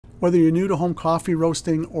Whether you're new to home coffee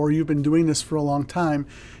roasting or you've been doing this for a long time,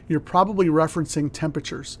 you're probably referencing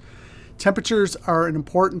temperatures. Temperatures are an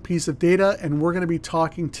important piece of data, and we're going to be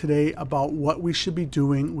talking today about what we should be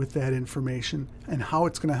doing with that information and how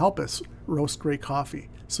it's going to help us roast great coffee.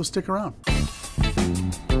 So stick around.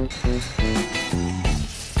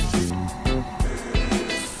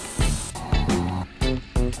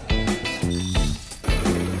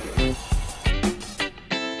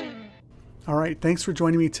 All right, thanks for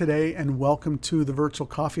joining me today and welcome to the Virtual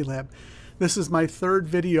Coffee Lab. This is my third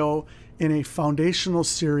video in a foundational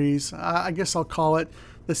series. I guess I'll call it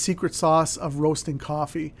the secret sauce of roasting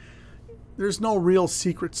coffee. There's no real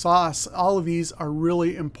secret sauce. All of these are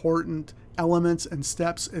really important elements and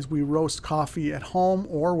steps as we roast coffee at home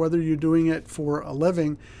or whether you're doing it for a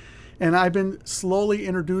living. And I've been slowly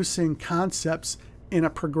introducing concepts in a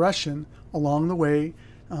progression along the way.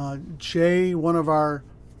 Jay, one of our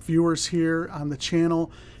viewers here on the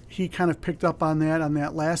channel, he kind of picked up on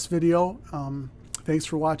that last video. Thanks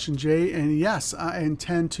for watching, Jay. And yes, I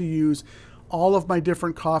intend to use all of my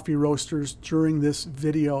different coffee roasters during this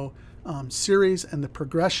video series and the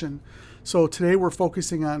progression. So today we're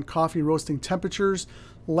focusing on coffee roasting temperatures.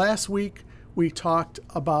 Last week we talked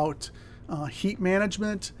about heat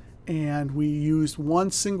management, and we used one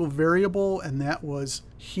single variable, and that was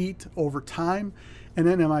heat over time. And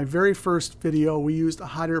then in my very first video, we used a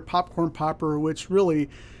hot air popcorn popper, which really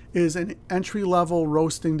is an entry-level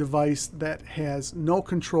roasting device that has no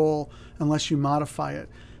control unless you modify it.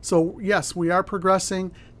 So yes, we are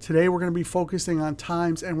progressing. Today we're going to be focusing on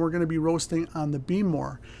times, and we're going to be roasting on the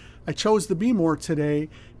Behmor. I chose the Behmor today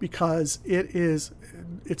because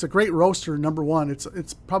it's a great roaster, number one.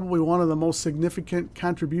 It's probably one of the most significant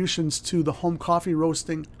contributions to the home coffee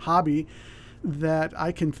roasting hobby that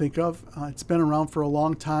I can think of. It's been around for a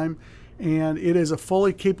long time, and it is a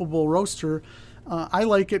fully capable roaster. I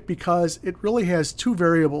like it because it really has two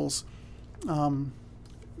variables.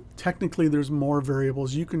 Technically there's more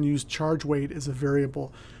variables. You can use charge weight as a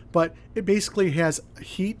variable, but it basically has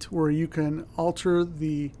heat where you can alter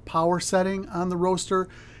the power setting on the roaster,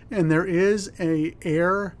 and there is an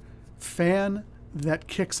air fan that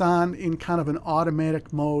kicks on in kind of an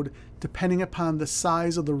automatic mode depending upon the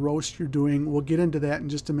size of the roast you're doing. We'll get into that in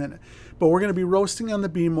just a minute. But we're going to be roasting on the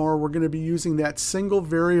Behmor. We're going to be using that single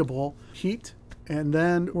variable heat, and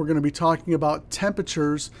then we're going to be talking about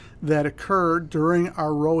temperatures that occur during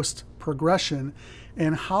our roast progression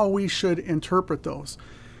and how we should interpret those.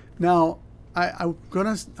 Now, I'm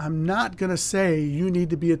not going to say you need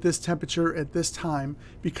to be at this temperature at this time,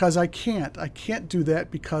 because I can't. I can't do that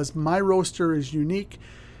because my roaster is unique.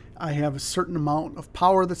 I have a certain amount of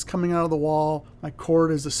power that's coming out of the wall. My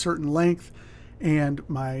cord is a certain length, and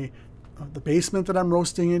the basement that I'm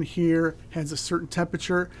roasting in here has a certain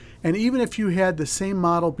temperature. And even if you had the same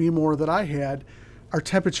model Behmor that I had, our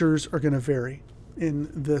temperatures are going to vary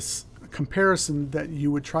in this comparison that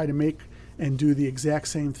you would try to make and do the exact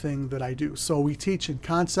same thing that I do. So we teach in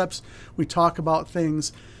concepts. We talk about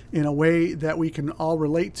things in a way that we can all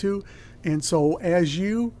relate to. And so as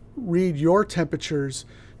you read your temperatures,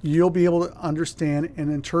 you'll be able to understand and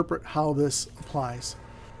interpret how this applies.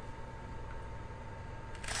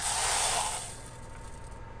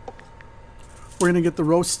 We're going to get the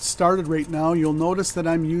roast started right now. You'll notice that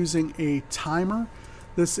I'm using a timer.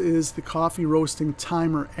 This is the Coffee Roasting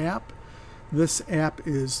Timer app. This app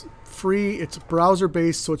is free. It's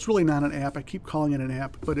browser-based, so it's really not an app. I keep calling it an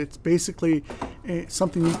app, but it's basically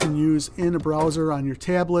something you can use in a browser on your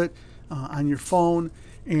tablet, on your phone,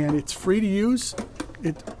 and it's free to use.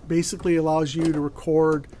 It basically allows you to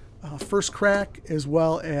record first crack as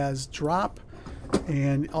well as drop,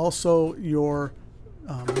 and also your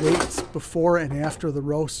weights before and after the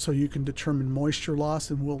roast, so you can determine moisture loss,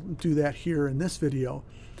 and we'll do that here in this video.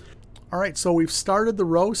 All right, so we've started the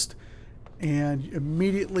roast, and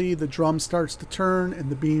immediately the drum starts to turn and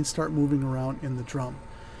the beans start moving around in the drum.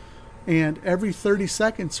 And every 30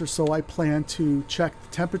 seconds or so I plan to check the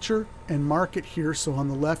temperature and mark it here. So on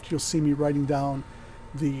the left you'll see me writing down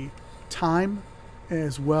the time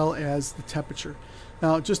as well as the temperature.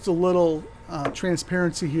 Now just a little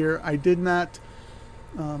transparency here. I did not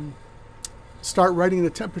start writing the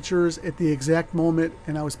temperatures at the exact moment,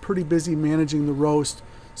 and I was pretty busy managing the roast.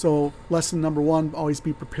 So lesson number one, always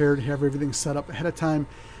be prepared to have everything set up ahead of time.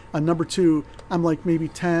 Number two, I'm like maybe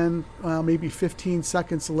 10, maybe 15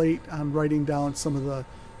 seconds late on writing down some of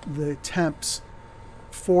the temps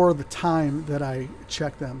for the time that I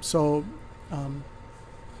check them. So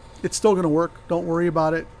it's still going to work. Don't worry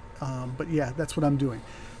about it. But yeah, that's what I'm doing.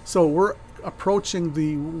 So we're approaching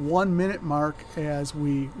the 1 minute mark as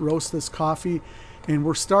we roast this coffee, and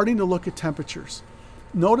we're starting to look at temperatures.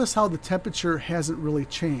 notice how the temperature hasn't really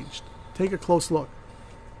changed. Take a close look.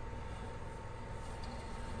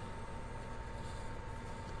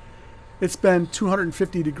 It's been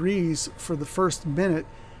 250 degrees for the first minute,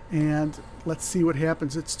 and let's see what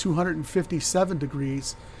happens. It's 257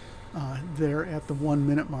 degrees there at the 1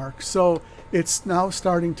 minute mark. So it's now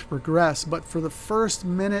starting to progress, but for the first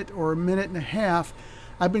minute or a minute and a half,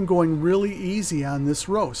 I've been going really easy on this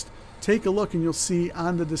roast. Take a look and you'll see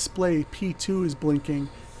on the display P2 is blinking.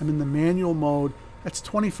 I'm in the manual mode. That's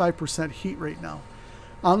 25% heat right now.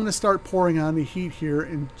 I'm going to start pouring on the heat here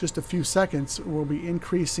in just a few seconds. We'll be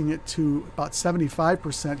increasing it to about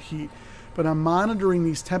 75% heat, but I'm monitoring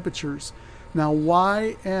these temperatures. Now,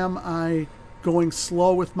 why am I going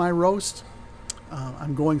slow with my roast?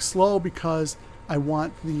 I'm going slow because I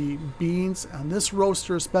want the beans on this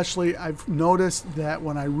roaster especially. I've noticed that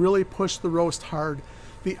when I really push the roast hard,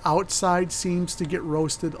 the outside seems to get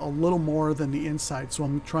roasted a little more than the inside, so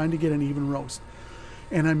I'm trying to get an even roast.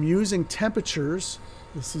 And I'm using temperatures.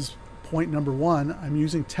 This is point number one. I'm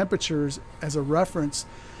using temperatures as a reference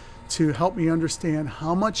to help me understand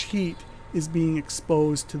how much heat is being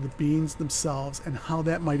exposed to the beans themselves and how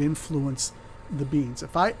that might influence the beans.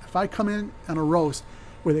 If I come in on a roast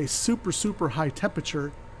with a super high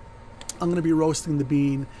temperature, I'm going to be roasting the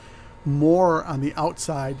bean more on the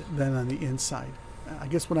outside than on the inside. I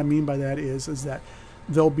guess what I mean by that is that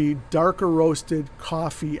there'll be darker roasted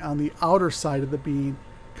coffee on the outer side of the bean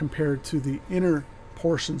compared to the inner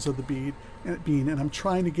portions of the bean, and I'm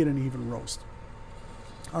trying to get an even roast.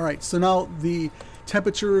 All right, so now the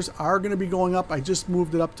temperatures are going to be going up. I just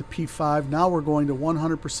moved it up to P5. Now we're going to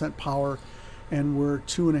 100% power, and we're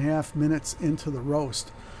 2.5 minutes into the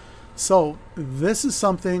roast. So this is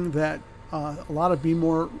something that a lot of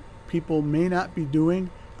Behmor people may not be doing.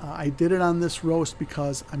 I did it on this roast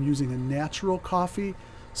because I'm using a natural coffee,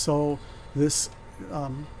 so this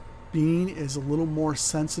bean is a little more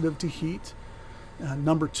sensitive to heat.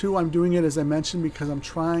 Number two, I'm doing it, as I mentioned, because I'm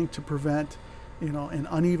trying to prevent an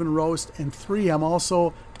uneven roast. And three, I'm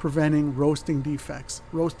also preventing roasting defects.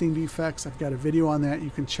 Roasting defects, I've got a video on that you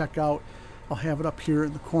can check out. I'll have it up here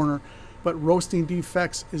in the corner. But roasting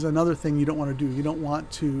defects is another thing you don't want to do. You don't want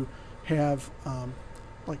to have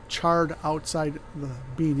like charred outside the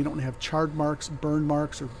bean. You don't want to have charred marks, burn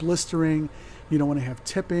marks, or blistering. You don't want to have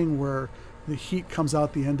tipping where the heat comes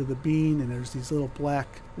out the end of the bean and there's these little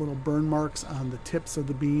black burn marks on the tips of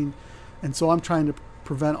the bean. And so I'm trying to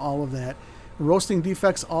prevent all of that. Roasting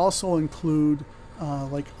defects also include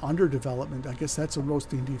like underdevelopment. I guess that's a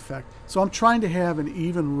roasting defect. So I'm trying to have an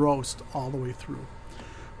even roast all the way through.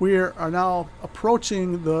 We are now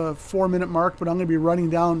approaching the 4 minute mark, but I'm going to be running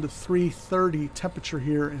down to 330 temperature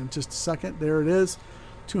here in just a second. There it is,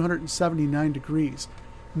 279 degrees.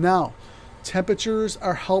 Now, temperatures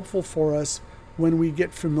are helpful for us when we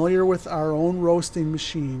get familiar with our own roasting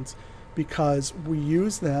machines because we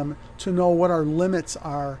use them to know what our limits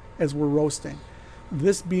are as we're roasting.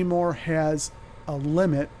 This Behmor has a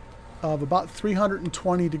limit of about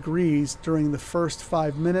 320 degrees during the first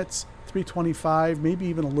 5 minutes, 325, maybe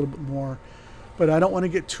even a little bit more. But I don't want to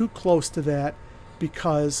get too close to that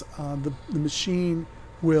because the machine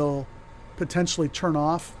will potentially turn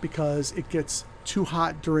off because it gets too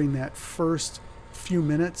hot during that first few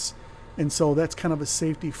minutes, and so that's kind of a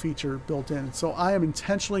safety feature built in. So I am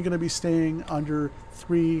intentionally going to be staying under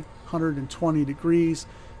 320 degrees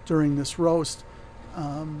during this roast.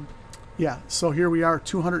 Yeah, so here we are,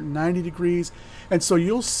 290 degrees, and so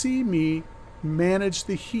you'll see me manage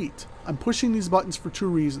the heat. I'm pushing these buttons for two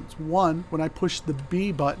reasons. One, when I push the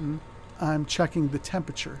B button, I'm checking the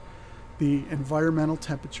temperature, the environmental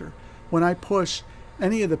temperature. When I push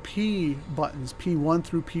any of the P buttons, P1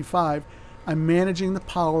 through P5, I'm managing the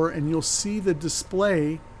power, and you'll see the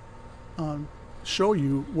display show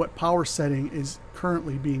you what power setting is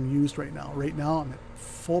currently being used right now. Right now I'm at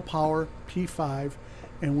full power, P5,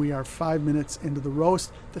 and we are 5 minutes into the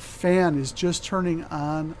roast. The fan is just turning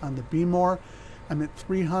on the Behmor. I'm at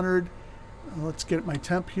 300. Let's get my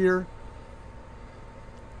temp here.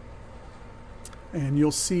 And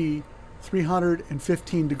you'll see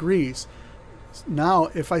 315 degrees. Now,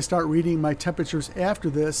 if I start reading my temperatures after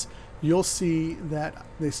this, you'll see that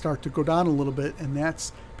they start to go down a little bit, and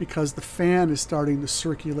that's because the fan is starting to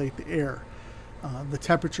circulate the air. The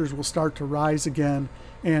temperatures will start to rise again,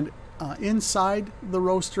 and inside the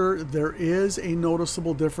roaster, there is a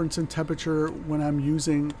noticeable difference in temperature when I'm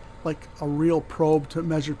using like a real probe to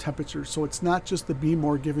measure temperature. So it's not just the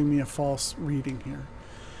Behmor giving me a false reading here.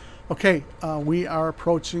 Okay, we are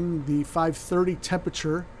approaching the 530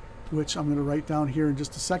 temperature. which I'm going to write down here in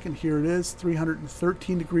just a second. Here it is,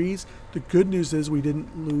 313 degrees. The good news is we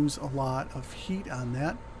didn't lose a lot of heat on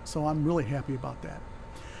that, so I'm really happy about that.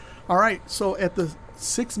 All right, so at the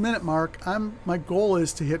 6 minute mark, my goal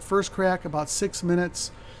is to hit first crack about 6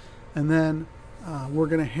 minutes, and then we're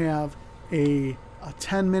going to have a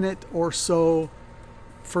 10 minute or so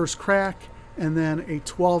first crack, and then a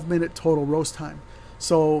 12-minute total roast time.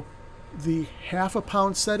 So the half a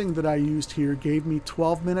pound setting that I used here gave me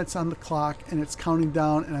 12 minutes on the clock, and it's counting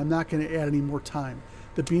down, and I'm not going to add any more time.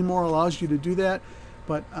 The Behmor allows you to do that,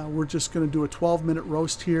 but we're just going to do a 12-minute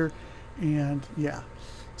roast here. And yeah,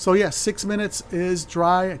 so yeah, 6 minutes is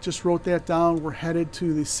dry. I just wrote that down. We're headed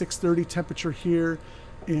to the 630 temperature here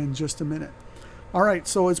in just a minute. All right,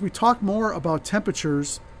 so as we talk more about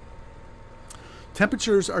temperatures,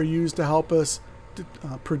 temperatures are used to help us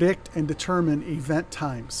predict and determine event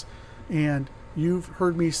times. And you've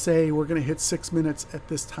heard me say we're going to hit 6 minutes at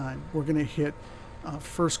this time. We're going to hit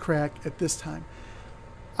first crack at this time.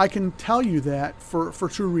 I can tell you that for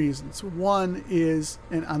two reasons. One is,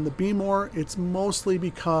 and on the Behmor, it's mostly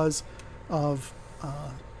because of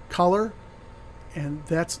color, and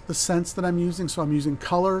that's the sense that I'm using. So I'm using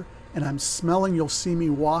color, and I'm smelling. You'll see me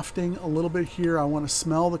wafting a little bit here. I want to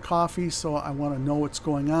smell the coffee, so I want to know what's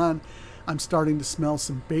going on. I'm starting to smell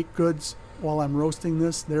some baked goods while I'm roasting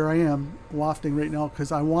this. There I am wafting right now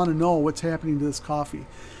because I want to know what's happening to this coffee.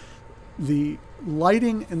 The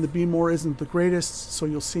lighting in the Behmor isn't the greatest, so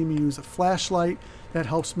you'll see me use a flashlight. That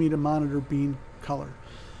helps me to monitor bean color.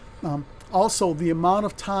 Also, the amount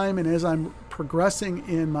of time, and as I'm progressing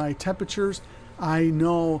in my temperatures, I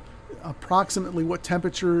know approximately what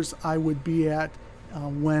temperatures I would be at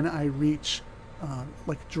when I reach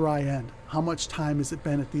like dry end. How much time has it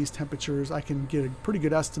been at these temperatures? I can get a pretty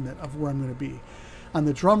good estimate of where I'm going to be. On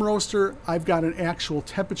the drum roaster, I've got an actual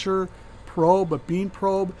temperature probe, a bean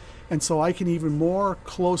probe, and so I can even more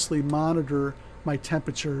closely monitor my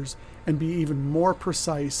temperatures and be even more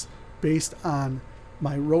precise based on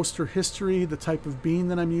my roaster history, the type of bean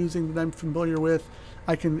that I'm using that I'm familiar with.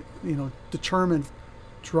 I can, determine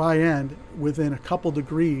dry end within a couple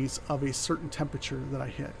degrees of a certain temperature that I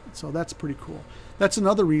hit. So that's pretty cool. That's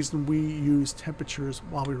another reason we use temperatures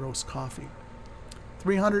while we roast coffee.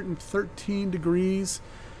 313 degrees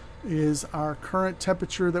is our current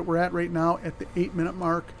temperature that we're at right now at the 8 minute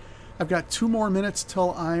mark. I've got 2 more minutes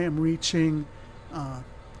till I am reaching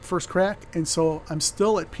first crack, and so I'm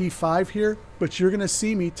still at P5 here, but you're going to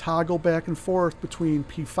see me toggle back and forth between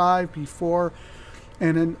P5, P4,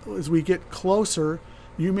 and then as we get closer,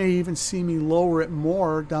 you may even see me lower it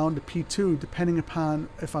more down to P2, depending upon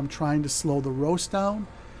if I'm trying to slow the roast down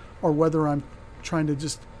or whether I'm trying to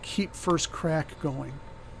just keep first crack going.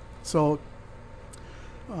 So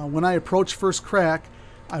when I approach first crack,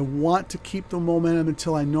 I want to keep the momentum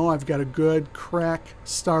until I know I've got a good crack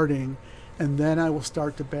starting, and then I will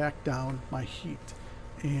start to back down my heat.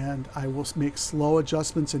 And I will make slow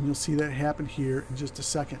adjustments, and you'll see that happen here in just a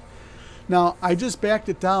second. Now, I just backed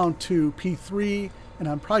it down to P3, and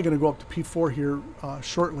I'm probably going to go up to P4 here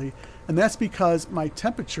shortly. And that's because my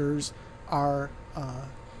temperatures are,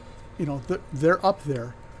 they're up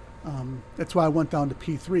there. That's why I went down to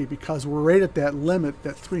P3, because we're right at that limit,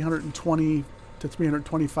 that 320 to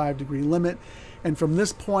 325 degree limit. And from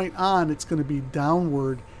this point on, it's going to be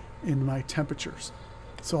downward in my temperatures.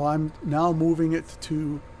 So I'm now moving it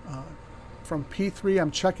to, from P3, I'm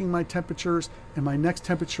checking my temperatures, and my next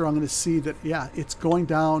temperature I'm going to see that, yeah, it's going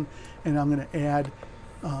down, and I'm going to add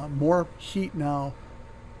more heat now,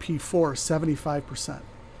 P4, 75%.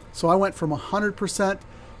 So I went from 100%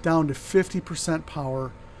 down to 50%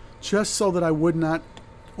 power, just so that I would not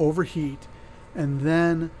overheat. And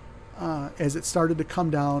then as it started to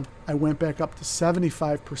come down, I went back up to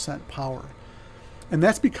 75% power. And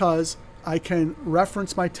that's because I can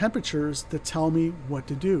reference my temperatures to tell me what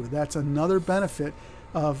to do. That's another benefit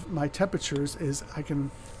of my temperatures, is I can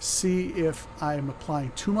see if I'm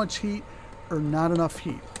applying too much heat or not enough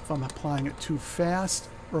heat, if I'm applying it too fast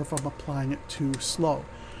or if I'm applying it too slow.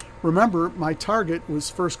 Remember, my target was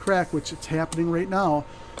first crack, which it's happening right now.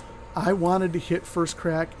 I wanted to hit first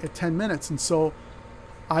crack at 10 minutes, and so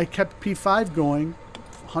I kept P5 going,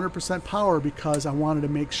 100% power, because I wanted to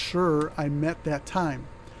make sure I met that time.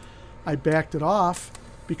 I backed it off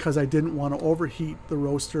because I didn't want to overheat the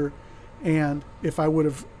roaster, and if I would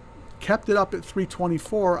have kept it up at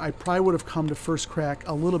 324, I probably would have come to first crack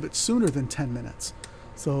a little bit sooner than 10 minutes.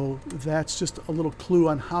 So that's just a little clue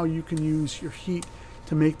on how you can use your heat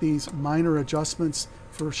to make these minor adjustments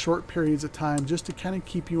for short periods of time, just to kind of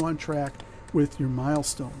keep you on track with your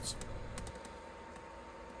milestones.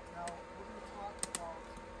 Now, we're going to talk about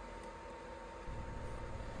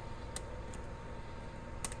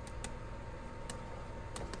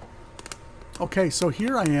Okay, so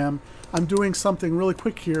here I am. I'm doing something really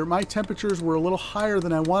quick here. My temperatures were a little higher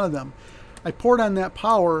than I wanted them. I poured on that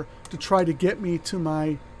power to try to get me to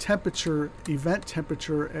my temperature, event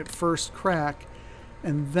temperature at first crack,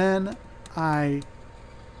 and then I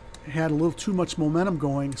had a little too much momentum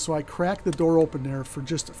going, so I cracked the door open there for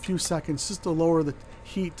just a few seconds just to lower the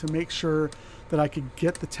heat to make sure that I could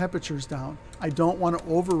get the temperatures down. I don't want to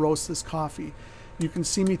over roast this coffee. You can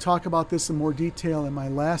see me talk about this in more detail in my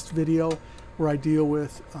last video where I deal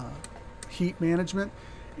with heat management,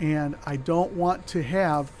 and I don't want to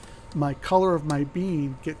have my color of my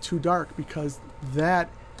bean get too dark because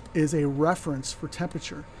that is a reference for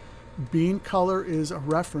temperature. Bean color is a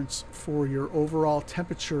reference for your overall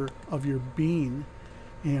temperature of your bean,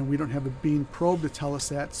 and we don't have a bean probe to tell us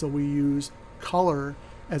that, so we use color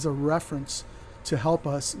as a reference to help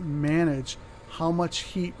us manage how much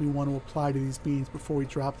heat we want to apply to these beans before we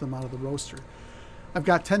drop them out of the roaster. I've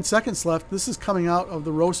got 10 seconds left. This is coming out of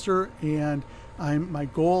the roaster, and my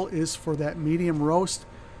goal is for that medium roast.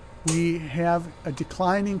 We have a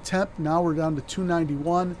declining temp. Now we're down to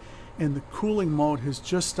 291, and the cooling mode has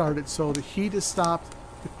just started. So the heat has stopped.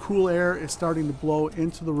 The cool air is starting to blow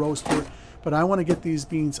into the roaster. But I want to get these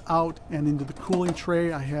beans out and into the cooling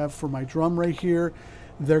tray I have for my drum right here.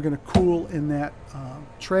 They're going to cool in that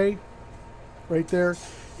tray right there,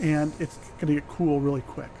 and it's going to get cool really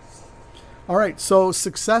quick. All right, so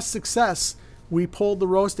success. We pulled the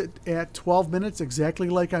roast at 12 minutes, exactly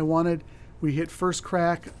like I wanted. We hit first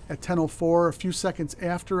crack at 10:04, a few seconds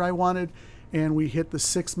after I wanted, and we hit the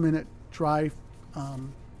 6-minute dry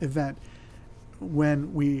event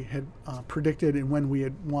when we had predicted and when we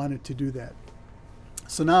had wanted to do that.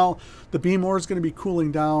 So now the Behmor is going to be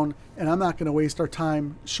cooling down, and I'm not going to waste our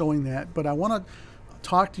time showing that, but I want to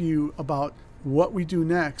talk to you about what we do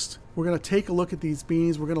next. We're going to take a look at these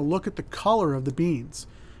beans. We're going to look at the color of the beans.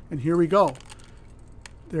 And here we go.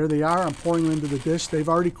 There they are. I'm pouring them into the dish. They've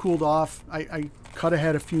already cooled off. I cut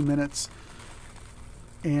ahead a few minutes.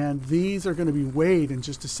 And these are going to be weighed in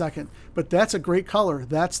just a second. But that's a great color.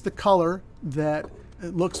 That's the color that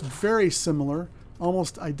it looks very similar,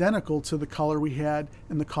 almost identical to the color we had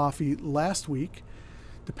in the coffee last week.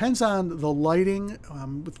 Depends on the lighting.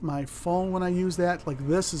 With my phone when I use that, like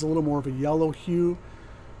this is a little more of a yellow hue.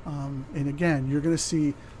 And again, you're going to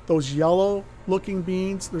see those yellow looking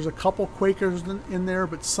beans. There's a couple Quakers in there,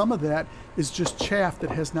 but some of that is just chaff that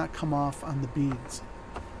has not come off on the beans.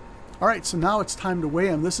 All right, so now it's time to weigh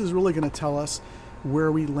them. This is really going to tell us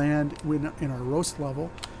where we land in our roast level.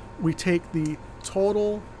 We take the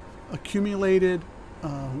total accumulated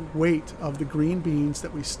weight of the green beans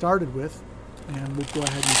that we started with, and we'll go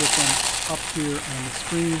ahead and get them up here on the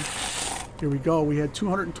screen. Here we go. We had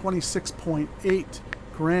 226.8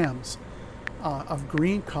 grams of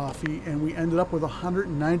green coffee, and we ended up with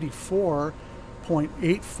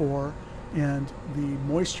 194.84, and the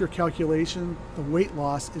moisture calculation, the weight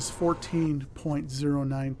loss is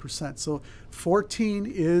 14.09%. So 14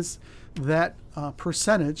 is that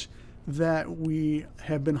percentage that we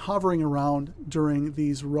have been hovering around during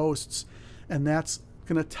these roasts, and that's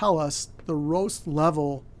going to tell us the roast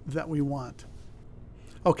level that we want.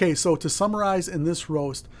 Okay, so to summarize in this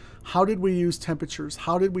roast, how did we use temperatures?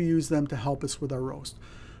 How did we use them to help us with our roast?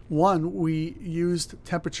 One, we used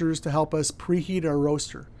temperatures to help us preheat our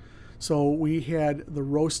roaster. So we had the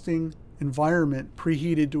roasting environment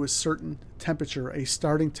preheated to a certain temperature, a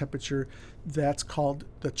starting temperature that's called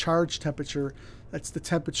the charge temperature. That's the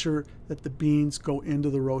temperature that the beans go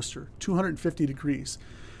into the roaster, 250 degrees.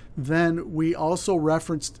 Then we also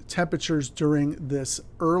referenced temperatures during this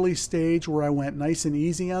early stage where I went nice and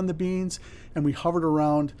easy on the beans, and we hovered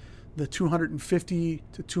around the 250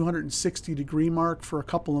 to 260 degree mark for a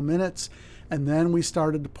couple of minutes, and then we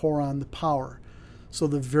started to pour on the power. So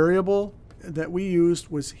the variable that we used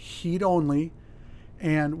was heat only,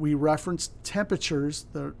 and we referenced temperatures,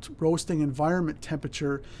 the roasting environment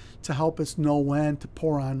temperature, to help us know when to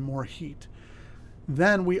pour on more heat.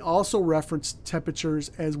 Then we also referenced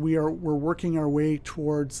temperatures as we're working our way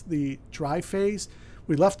towards the dry phase.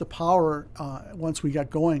 We left the power once we got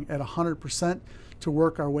going at 100% to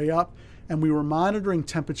work our way up, and we were monitoring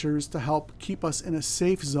temperatures to help keep us in a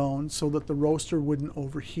safe zone so that the roaster wouldn't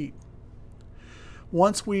overheat.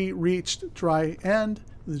 Once we reached dry end,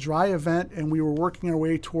 the dry event, and we were working our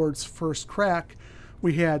way towards first crack,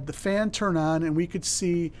 we had the fan turn on, and we could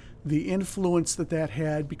see the influence that that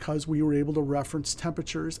had because we were able to reference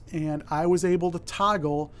temperatures, and I was able to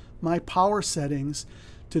toggle my power settings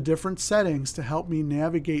to different settings to help me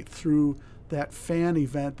navigate through that fan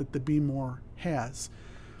event that the Behmor has.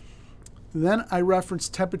 Then I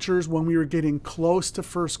referenced temperatures when we were getting close to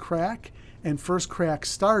first crack, and first crack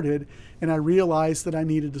started, and I realized that I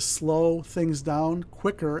needed to slow things down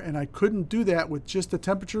quicker, and I couldn't do that with just the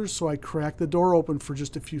temperature, so I cracked the door open for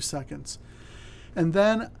just a few seconds. And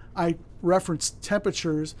then I referenced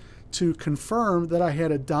temperatures to confirm that I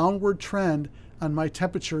had a downward trend on my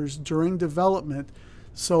temperatures during development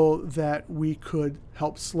so that we could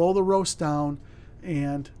help slow the roast down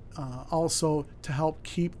and also to help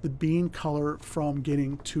keep the bean color from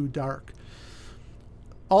getting too dark.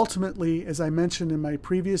 Ultimately, as I mentioned in my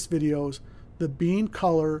previous videos, the bean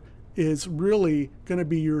color is really going to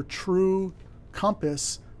be your true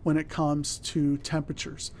compass when it comes to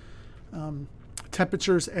temperatures.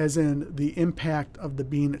 Temperatures as in the impact of the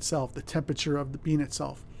bean itself, the temperature of the bean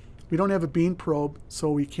itself. We don't have a bean probe,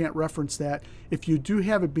 so we can't reference that. If you do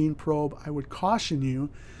have a bean probe, I would caution you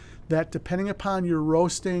that depending upon your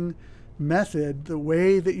roasting method, the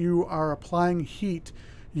way that you are applying heat,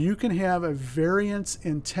 you can have a variance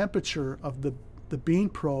in temperature of the bean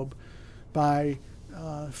probe by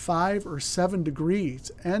 5 or 7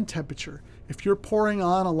 degrees end temperature. If you're pouring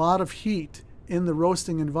on a lot of heat in the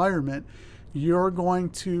roasting environment, you're going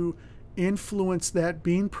to influence that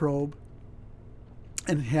bean probe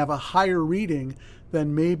and have a higher reading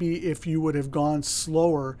than maybe if you would have gone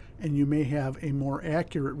slower, and you may have a more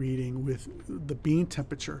accurate reading with the bean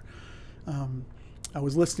temperature. I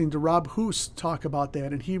was listening to Rob Hoos talk about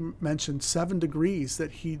that, and he mentioned 7 degrees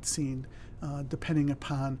that he'd seen depending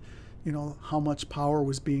upon how much power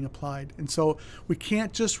was being applied. And so we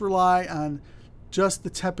can't just rely on just the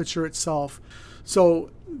temperature itself.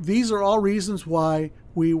 So these are all reasons why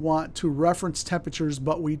we want to reference temperatures,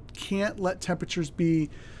 but we can't let temperatures be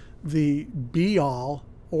the be-all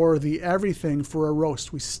or the everything for a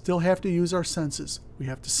roast. We still have to use our senses. We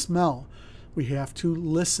have to smell. We have to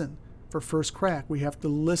listen for first crack. We have to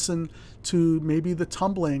listen to maybe the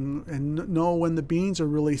tumbling and know when the beans are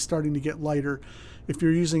really starting to get lighter. If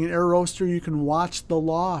you're using an air roaster, you can watch the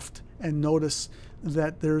loft and notice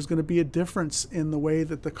that there's going to be a difference in the way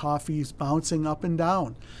that the coffee is bouncing up and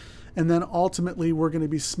down. And then ultimately, we're going to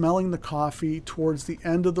be smelling the coffee towards the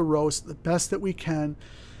end of the roast the best that we can.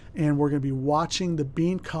 And we're going to be watching the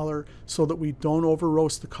bean color so that we don't over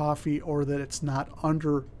roast the coffee or that it's not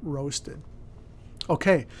under roasted.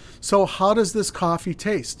 Okay, so how does this coffee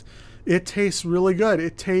taste? It tastes really good.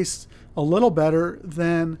 It tastes a little better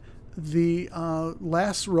than the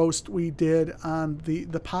last roast we did on the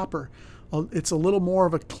popper. It's a little more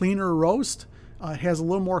of a cleaner roast. It has a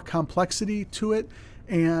little more complexity to it,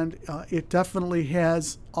 and it definitely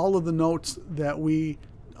has all of the notes that we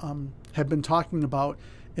have been talking about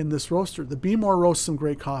in this roaster. The Behmor roasts some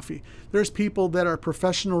great coffee. There's people that are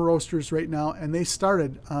professional roasters right now, and they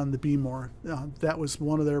started on the Behmor. That was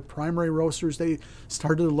one of their primary roasters they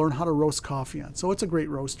started to learn how to roast coffee on. So it's a great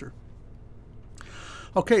roaster.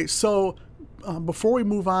 Okay, so before we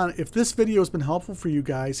move on, if this video has been helpful for you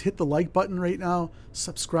guys, hit the like button right now,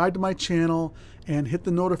 subscribe to my channel, and hit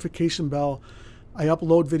the notification bell. I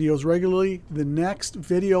upload videos regularly. The next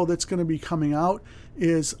video that's going to be coming out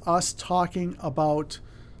is us talking about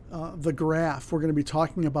the graph. We're going to be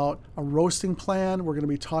talking about a roasting plan. We're going to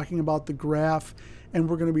be talking about the graph, and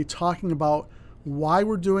we're going to be talking about why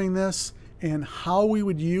we're doing this and how we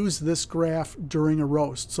would use this graph during a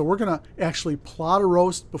roast. So we're going to actually plot a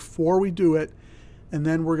roast before we do it, and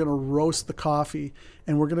then we're going to roast the coffee,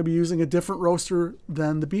 and we're going to be using a different roaster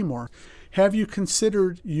than the Behmor. Have you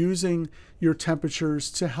considered using your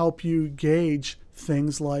temperatures to help you gauge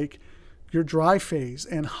things like your dry phase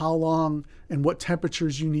and how long and what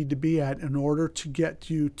temperatures you need to be at in order to get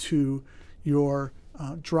you to your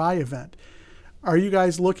dry event? Are you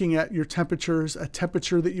guys looking at your temperatures, a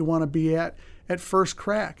temperature that you want to be at first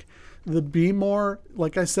crack? The Behmor,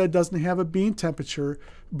 like I said, doesn't have a bean temperature,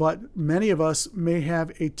 but many of us may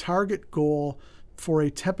have a target goal for a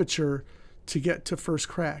temperature to get to first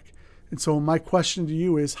crack. And so my question to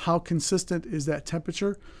you is, how consistent is that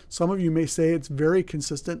temperature? Some of you may say it's very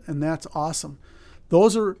consistent, and that's awesome.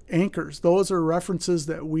 Those are anchors. Those are references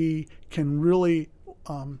that we can really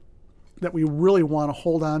want to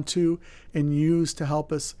hold on to and use to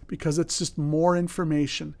help us, because it's just more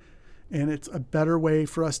information, and it's a better way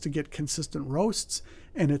for us to get consistent roasts,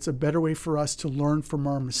 and it's a better way for us to learn from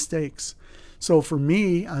our mistakes. So for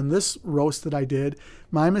me, on this roast that I did,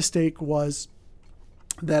 my mistake was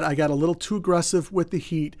that I got a little too aggressive with the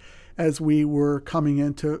heat as we were coming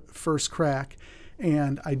into first crack,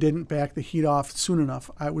 and I didn't back the heat off soon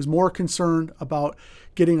enough. I was more concerned about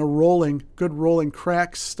getting a good rolling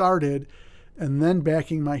crack started and then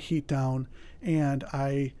backing my heat down, and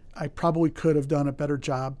I probably could have done a better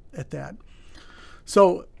job at that.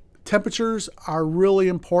 So temperatures are really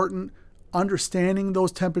important. understanding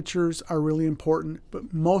those temperatures are really important,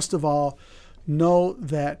 but most of all, know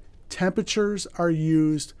that temperatures are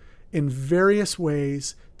used in various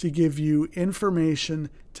ways to give you information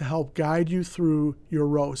to help guide you through your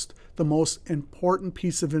roast. The most important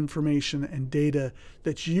piece of information and data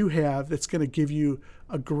that you have that's going to give you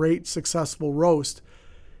a great, successful roast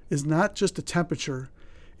is not just a temperature,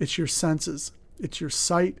 it's your senses. It's your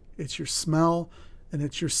sight, it's your smell, and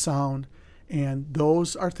it's your sound. And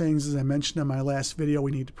those are things, as I mentioned in my last video,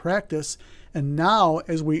 we need to practice. And now,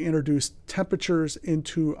 as we introduce temperatures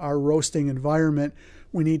into our roasting environment,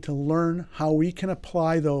 we need to learn how we can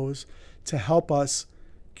apply those to help us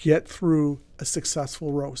get through a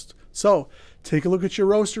successful roast. So take a look at your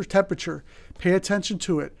roaster temperature, pay attention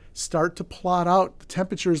to it, start to plot out the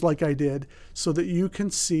temperatures like I did so that you can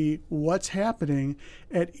see what's happening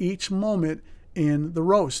at each moment in the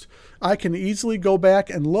roast. I can easily go back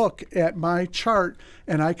and look at my chart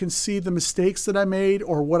and I can see the mistakes that I made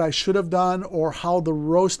or what I should have done or how the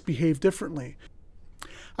roast behaved differently.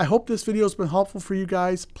 I hope this video has been helpful for you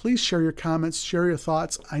guys. Please share your comments, share your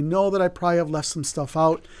thoughts. I know that I probably have left some stuff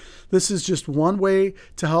out. This is just one way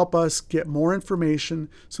to help us get more information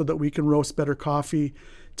so that we can roast better coffee.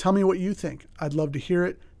 Tell me what you think. I'd love to hear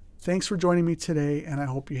it. Thanks for joining me today, and I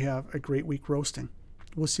hope you have a great week roasting.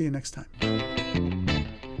 We'll see you next time.